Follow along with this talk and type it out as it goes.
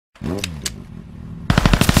Hey,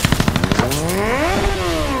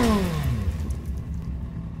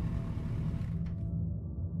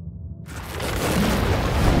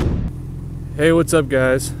 what's up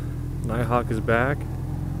guys? Nighthawk is back.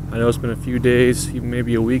 I know it's been a few days, even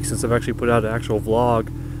maybe a week since I've actually put out an actual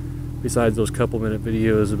vlog, besides those couple-minute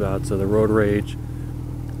videos about the road rage,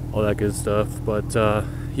 all that good stuff. But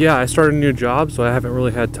yeah, I started a new job, so I haven't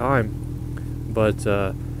really had time. But it's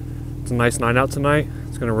a nice night out tonight.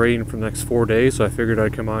 It's going to rain for the next 4 days, so I figured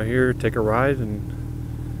I'd come out here, take a ride,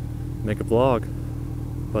 and make a vlog.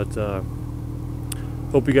 But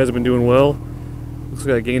hope you guys have been doing well. Looks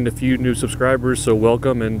like I gained a few new subscribers, so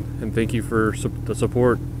welcome and thank you for the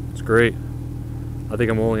support. It's great. I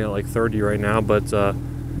think I'm only at like 30 right now, but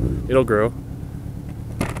it'll grow.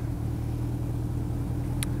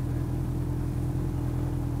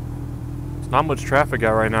 There's not much traffic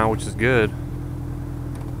out right now, which is good.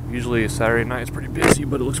 Usually Saturday night is pretty busy,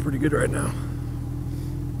 but it looks pretty good right now.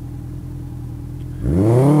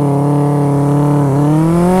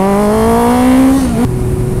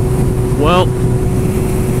 Well,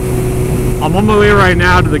 I'm on my way right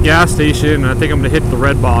now to the gas station. I think I'm gonna hit the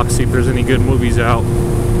Red Box, see if there's any good movies out.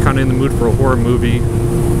 Kind of in the mood for a horror movie.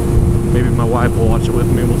 Maybe my wife will watch it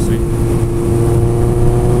with me, we'll see.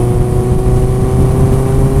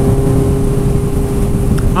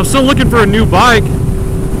 I'm still looking for a new bike,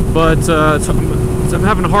 but I'm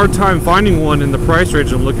having a hard time finding one in the price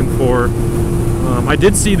range I'm looking for. I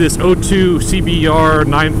did see this O2 CBR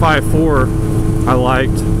 954 I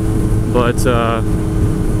liked, but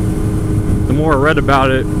the more I read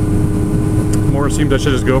about it, the more it seemed I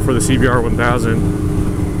should just go for the CBR 1000.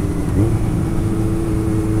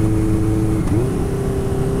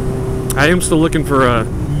 I am still looking for a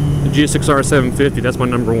GSX-R 750. That's my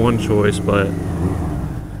 #1 choice, but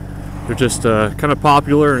they're just kind of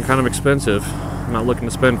popular and kind of expensive. I'm not looking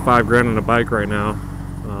to spend $5 grand on a bike right now,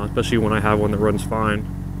 especially when I have one that runs fine.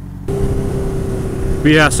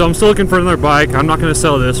 But yeah, so I'm still looking for another bike. I'm not going to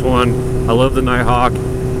sell this one. I love the Nighthawk.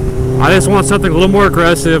 I just want something a little more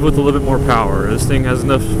aggressive with a little bit more power. This thing has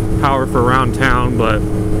enough power for around town, but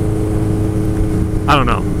I don't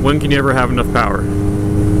know. When can you ever have enough power?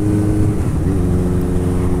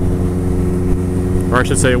 Or I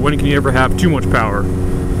should say, when can you ever have too much power?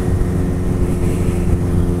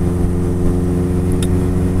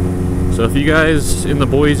 So if you guys in the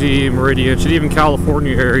Boise, Meridian, shit, even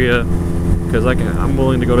California area, because I'm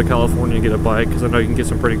willing to go to California and get a bike, because I know you can get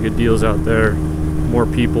some pretty good deals out there. More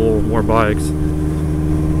people, more bikes.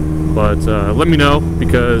 But let me know,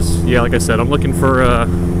 because yeah, like I said, I'm looking for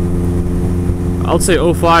I'll say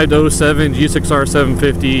 05 to 07 GSX-R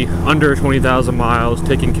 750, under 20,000 miles,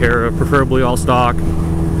 taken care of, preferably all stock,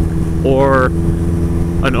 or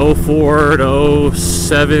an 04 to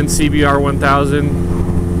 07 CBR 1000.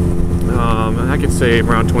 I could say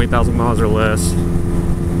around 20,000 miles or less,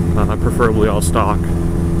 preferably all stock.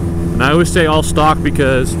 And I always say all stock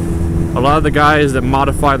because a lot of the guys that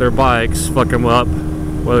modify their bikes fuck them up,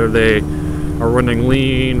 whether they are running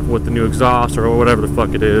lean with the new exhaust or whatever the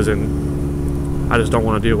fuck it is, and I just don't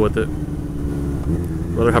want to deal with it.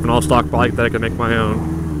 I'd rather have an all-stock bike that I can make my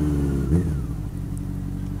own.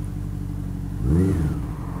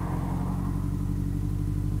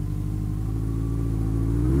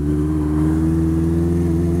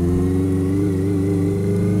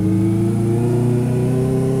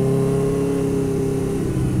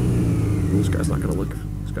 This guy's not gonna look.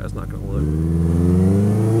 This guy's not gonna look.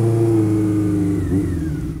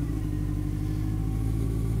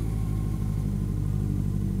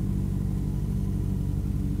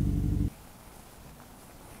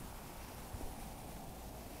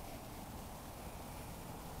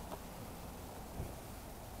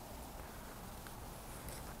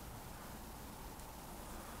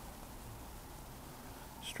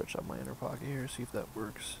 Stretch out my inner pocket here, see if that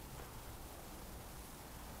works.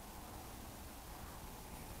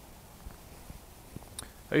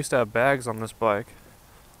 I used to have bags on this bike,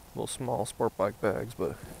 little small sport bike bags,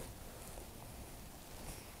 but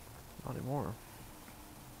not anymore.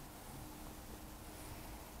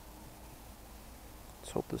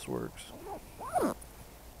 Let's hope this works.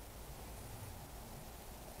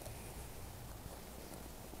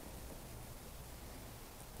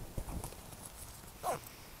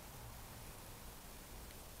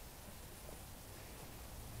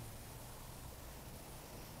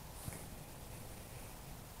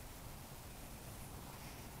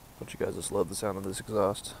 Don't you guys just love the sound of this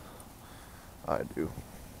exhaust? I do.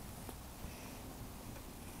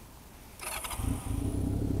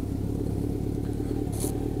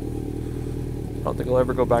 I don't think I'll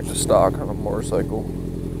ever go back to stock on a motorcycle.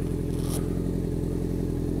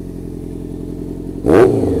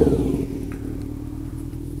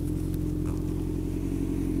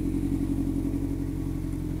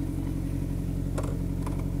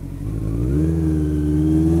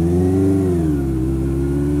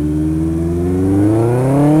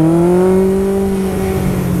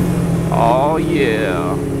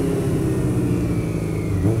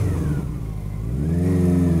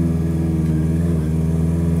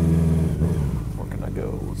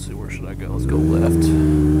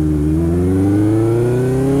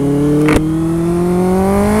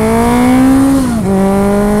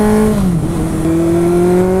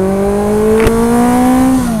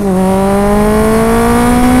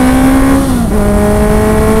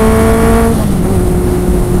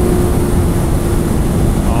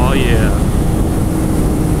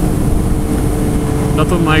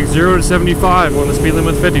 something like 0 to 75 when the speed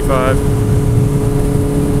limit's 55.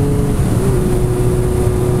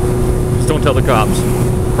 Just don't tell the cops.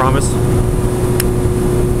 Promise.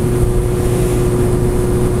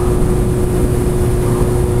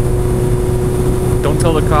 Don't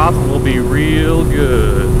tell the cops and we'll be real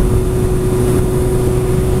good.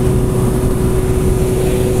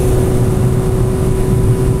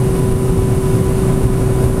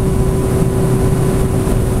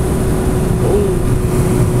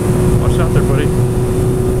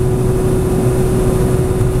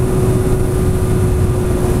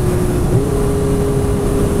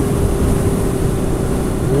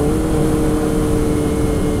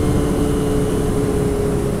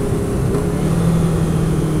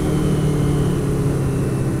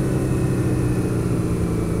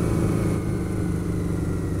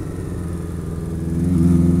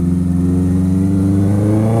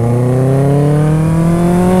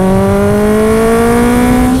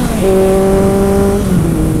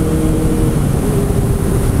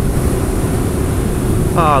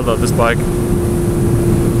 I love this bike.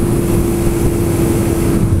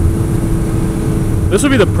 This would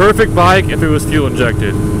be the perfect bike if it was fuel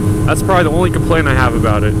injected. That's probably the only complaint I have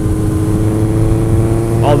about it.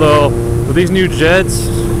 Although, with these new Jets,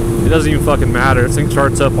 it doesn't even fucking matter. This thing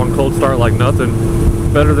starts up on cold start like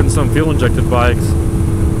nothing. Better than some fuel injected bikes.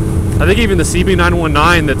 I think even the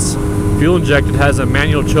CB919 that's fuel injected has a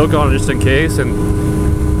manual choke on it just in case, and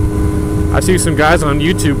I see some guys on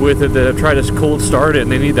YouTube with it that have tried to cold start it and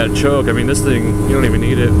they need that choke. I mean, this thing, you don't even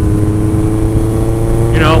need it.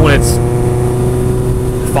 You know, when it's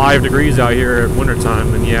 5 degrees out here at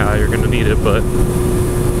wintertime, then yeah, you're gonna need it, but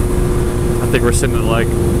I think we're sitting at like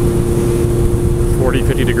 40,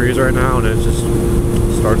 50 degrees right now and it just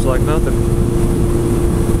starts like nothing.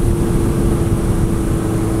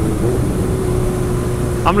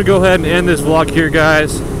 I'm gonna go ahead and end this vlog here,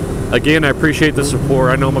 guys. Again, I appreciate the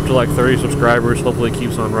support. I know I'm up to like 30 subscribers. Hopefully it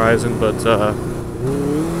keeps on rising. But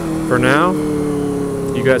for now,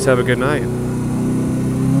 you guys have a good night.